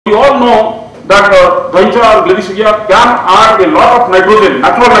We all know that Dhancha or Gleditschia can add a lot of nitrogen,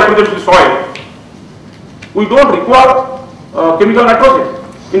 natural nitrogen to the soil. We don't require chemical nitrogen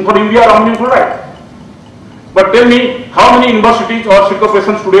in for urea or ammonium chloride. But tell me, how many universities or seed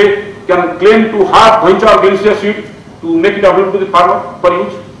corporations today can claim to have Dhancha or Gleditschia seed to make it available to the farmer for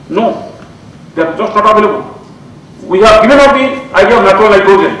use? No, they are just not available. We have given up the idea of natural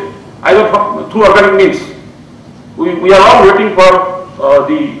nitrogen, either through organic means. We are all waiting for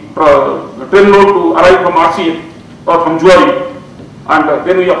the train load to arrive from RCA or from Juari, and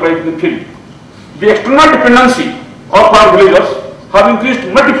then we apply it in the field. The external dependency of our villagers have increased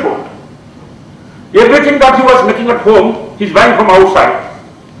multifold. Everything that he was making at home, he is buying from outside,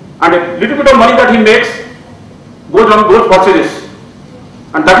 and a little bit of money that he makes goes on those purchases.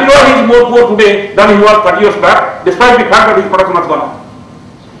 And that is why he is more poor today than he was 30 years back, despite the fact that his production has gone up.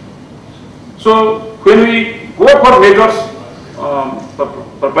 So when we go for measures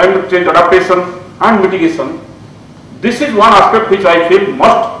for climate change adaptation and mitigation, this is one aspect which I feel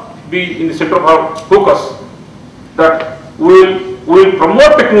must be in the center of our focus, that we will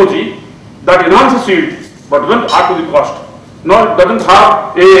promote technology that enhances yield but doesn't add to the cost, nor doesn't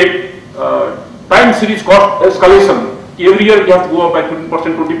have a time series cost escalation. Every year you have to go up by 15%,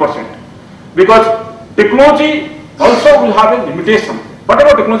 20%. Because technology also will have a limitation.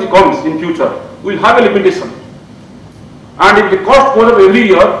 Whatever technology comes in future will have a limitation. And if the cost goes up every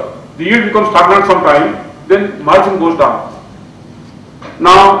year, the yield becomes stagnant sometime, then margin goes down.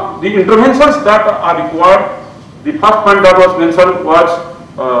 Now, the interventions that are required, the first point that was mentioned was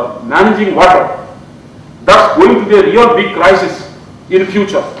managing water. That's going to be a real big crisis in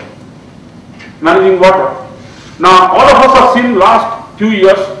future. Managing water. Now, all of us have seen last few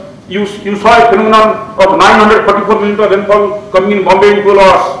years, you saw a phenomenon of 944 mm rainfall coming in Bombay in 12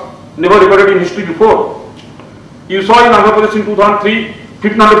 hours, never recorded in history before. You saw in Andhra Pradesh in 2003,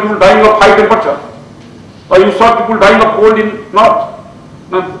 1,500 people dying of high temperature. Or you saw people dying of cold in north.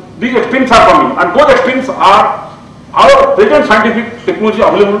 Now, these extremes are coming, and those extremes are our present scientific technology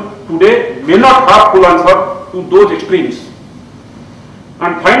available today may not have full answer to those extremes.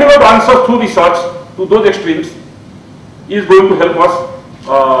 And finding out answers through research to those extremes is going to help us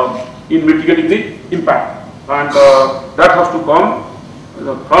in mitigating the impact, and that has to come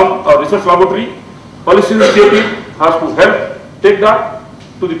from a research laboratory. Policy initiative has to help take that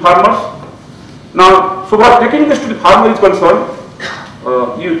to the farmers. Now, so far taking this to the farmer is concerned,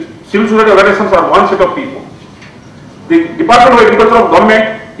 civil society organizations are one set of people. The Department of Agriculture of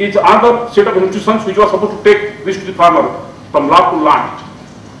government is another set of institutions which was supposed to take this to the farmer from lab to land.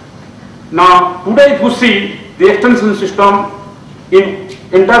 Now, today if you see, the extension system in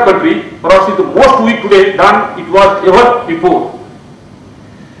entire country perhaps is the most weak today than it was ever before.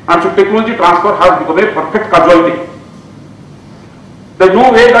 And so technology transfer has become a perfect casualty. There is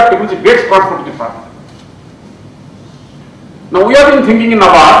no way that technology gets transferred to the farmer. Now we have been thinking in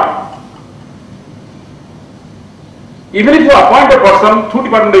NABARD, even if you appoint a person through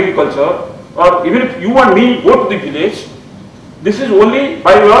Department of Agriculture, or even if you and me go to the village, this is only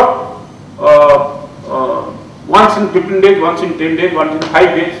by way of once in 15 days, once in 10 days, once in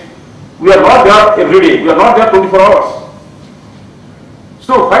 5 days. We are not there every day, we are not there 24 hours.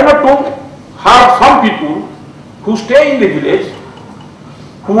 So why not to have some people who stay in the village,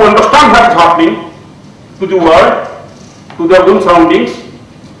 who understand what is happening to the world, to their own surroundings,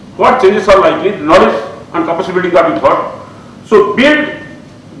 what changes are likely, the knowledge and capacity building that we thought. So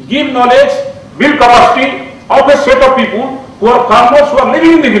give knowledge, build capacity of a set of people who are farmers who are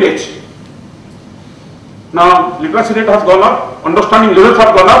living in the village. Now, literacy rate has gone up, understanding levels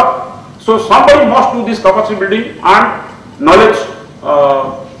have gone up, so somebody must do this capacity building and knowledge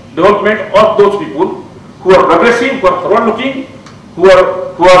development of those people who are progressive, who are forward-looking, who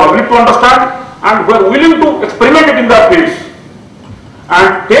are able to understand, and who are willing to experiment it in their fields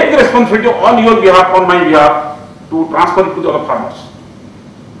and take the responsibility on your behalf, on my behalf, to transfer it to the other farmers.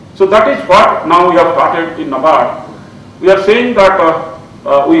 So that is what now we have started in NABARD. We are saying that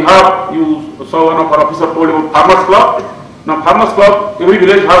you saw one of our officers told about Farmers Club. Now Farmers Club, every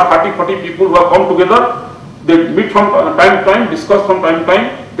village has 30-40 people who have come together. They meet from time to time, discuss from time to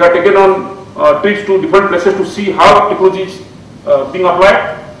time. They are taken on trips to different places to see how technology is being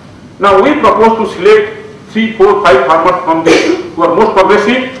applied. Now we propose to select 3, 4, 5 farmers from there who are most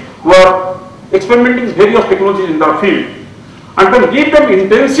progressive, who are experimenting various technologies in their field, and then give them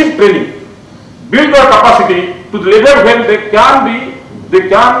intensive training, build their capacity to the level where they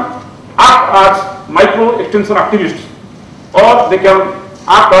can act as micro extension activists, or they can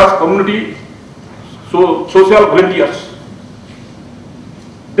act as community social volunteers.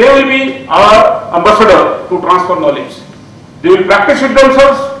 They will be our ambassador to transfer knowledge. They will practice it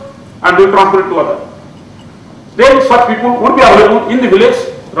themselves, and they will transfer it to others. Then such people would be available in the village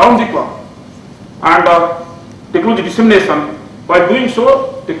round the clock. And technology dissemination, by doing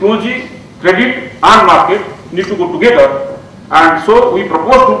so, technology, credit and market need to go together, and so we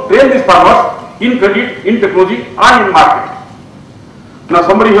propose to train these farmers in credit, in technology and in market. Now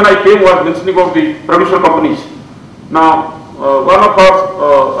somebody when I came was mentioning about the producer companies. Now one of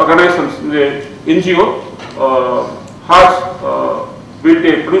our organizations, the NGO, has built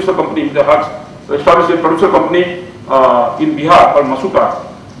a producer company, has established a producer company in Bihar called Masuta,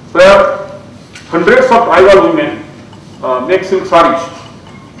 where hundreds of tribal women make silk sarees.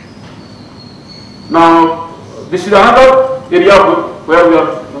 Now this is another area where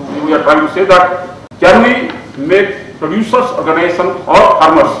we are trying to say that can we make producers organization or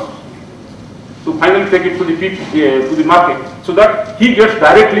farmers to finally take it to the people, to the market, so that he gets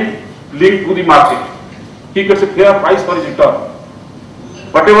directly linked to the market. He gets a fair price for his return.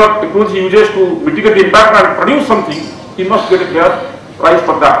 Whatever technology he uses to mitigate the impact and produce something, he must get a fair price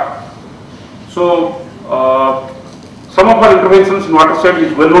for that. So some of our interventions in watershed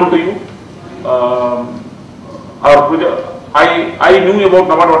is well known to you. I knew about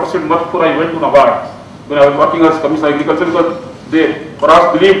NABARD watershed much before I went to NABARD, when I was working as Commissioner Agriculture, because they, for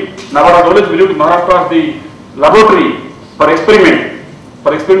us, NABARD has always believed Maharashtra as the laboratory for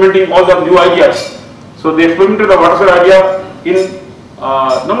experimenting all the new ideas. So they experimented the watershed idea in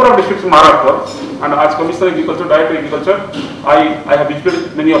number of districts in Maharashtra, and as Commissioner Agriculture, Director Agriculture, I have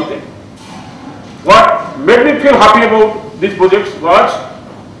visited many of them. What made me feel happy about these projects was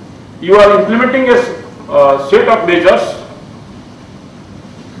you are implementing a set of measures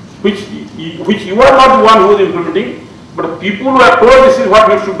which you are not the one who is implementing, but people who are told this is what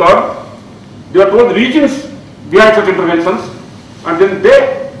needs to be done, they are told the reasons behind such interventions, and then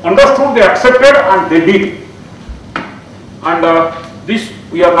they understood, they accepted, and they did. And this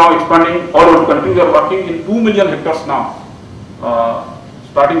we are now expanding all over the country. We are working in 2 million hectares now.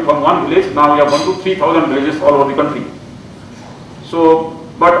 Starting from one village, now we have 1 to 3,000 villages all over the country. So,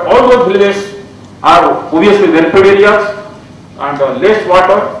 but all those villages are obviously rainfed areas and less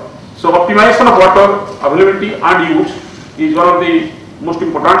water. So optimization of water availability and use is one of the most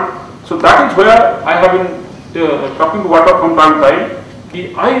important. So that is where I have been talking to water from time to time.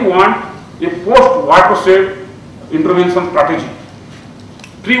 I want a post-watershed intervention strategy.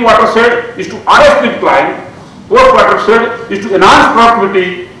 Pre-watershed is to arrest the decline. Post-watershed is to enhance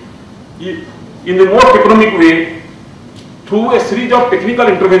productivity in the most economic way through a series of technical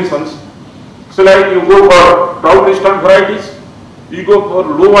interventions. So like you go for drought-resistant varieties, you go for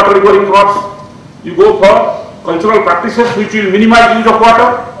low water requiring crops, you go for cultural practices which will minimize use of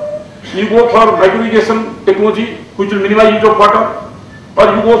water, you go for micro-irrigation technology which will minimize use of water,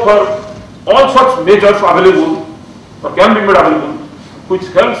 or you go for all such measures available or can be made available which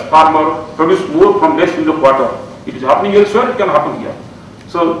helps farmer produce more from less use of water. It is happening elsewhere, it can happen here.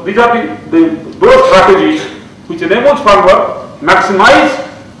 So these are those strategies which enables farmer maximize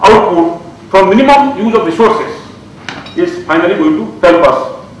output from minimum use of resources is finally going to help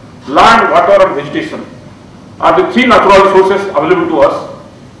us. Land, water and vegetation are the three natural resources available to us.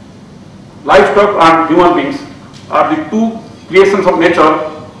 Livestock and human beings are the two creations of nature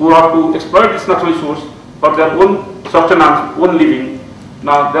who have to exploit this natural resource for their own sustenance, own living.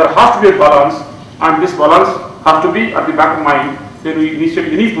 Now there has to be a balance, and this balance has to be at the back of mind when we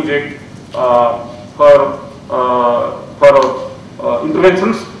initiate any project for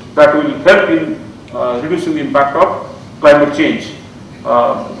interventions that will help in reducing the impact of climate change.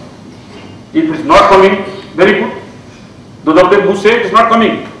 If it is not coming, very good. Those of them who say it is not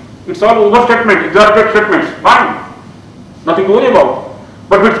coming, it's all overstatement, exaggerated statements, fine, nothing to worry about.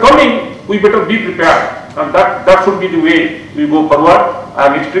 But if it's coming, we better be prepared, and that should be the way we go forward. I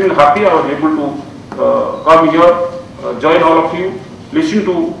am extremely happy I was able to come here, join all of you, listen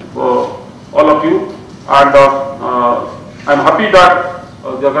to all of you, and I am happy that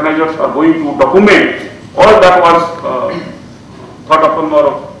the organizers are going to document all that was thought upon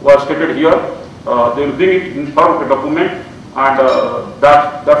or was stated here. They will bring it in form of a document, and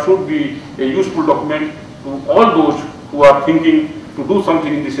that should be a useful document to all those who are thinking to do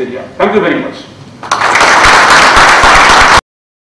something in this area. Thank you very much.